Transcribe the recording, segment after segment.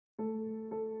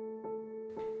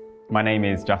My name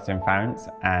is Justin Farrance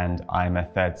and I'm a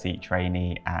third seat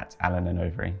trainee at Allen &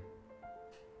 Overy.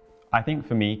 I think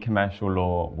for me commercial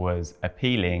law was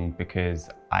appealing because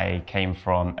I came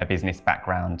from a business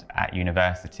background at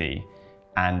university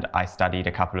and I studied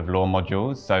a couple of law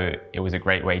modules, so it was a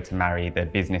great way to marry the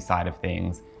business side of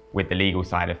things with the legal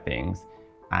side of things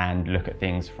and look at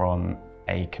things from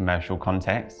a commercial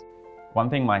context. One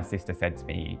thing my sister said to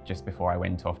me just before I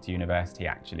went off to university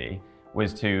actually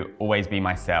was to always be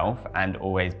myself and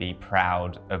always be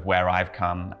proud of where I've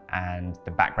come and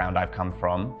the background I've come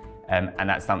from. And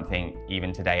that's something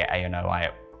even today at A&O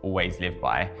I always live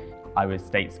by. I was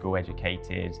state school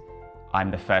educated.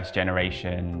 I'm the first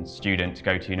generation student to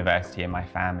go to university in my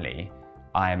family.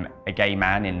 I'm a gay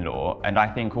man in law, and I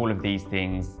think all of these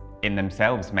things in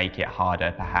themselves make it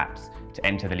harder perhaps to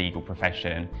enter the legal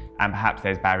profession, and perhaps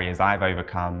there's barriers I've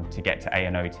overcome to get to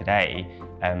A&O today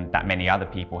that many other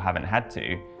people haven't had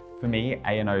to. For me,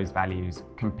 A&O's values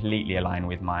completely align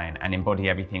with mine and embody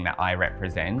everything that I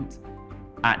represent.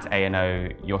 At A&O,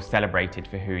 you're celebrated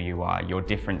for who you are. Your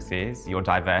differences, your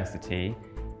diversity,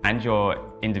 and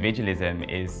your individualism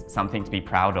is something to be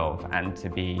proud of and to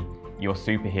be your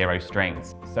superhero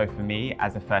strengths. So for me,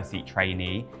 as a first seat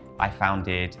trainee, I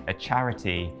founded a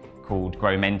charity called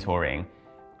Grow Mentoring.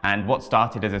 And what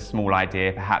started as a small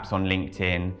idea, perhaps on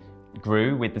LinkedIn,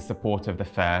 grew with the support of the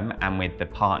firm and with the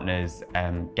partners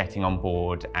getting on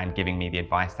board and giving me the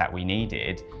advice that we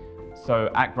needed. So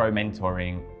at Grow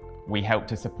Mentoring, we help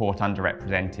to support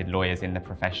underrepresented lawyers in the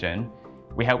profession.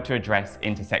 We help to address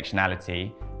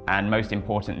intersectionality, and most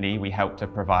importantly, we help to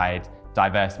provide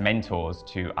diverse mentors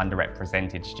to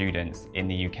underrepresented students in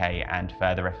the UK and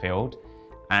further afield.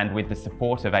 And with the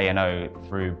support of A&O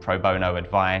through pro bono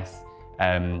advice,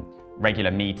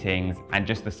 regular meetings, and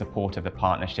just the support of the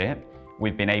partnership,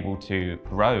 we've been able to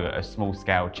grow a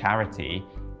small-scale charity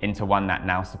into one that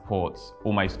now supports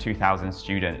almost 2,000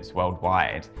 students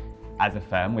worldwide. As a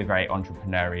firm, we're very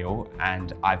entrepreneurial,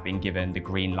 and I've been given the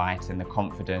green light and the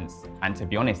confidence, and to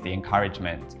be honest, the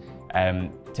encouragement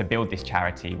to build this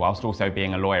charity whilst also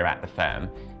being a lawyer at the firm.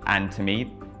 And to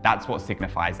me, that's what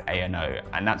signifies A&O,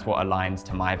 and that's what aligns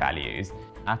to my values.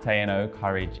 At A&O,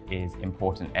 courage is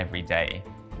important every day.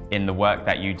 In the work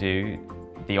that you do,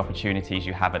 the opportunities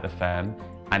you have at the firm,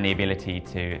 and the ability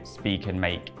to speak and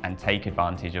make and take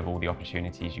advantage of all the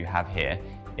opportunities you have here,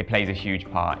 it plays a huge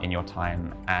part in your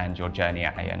time and your journey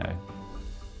at A&O.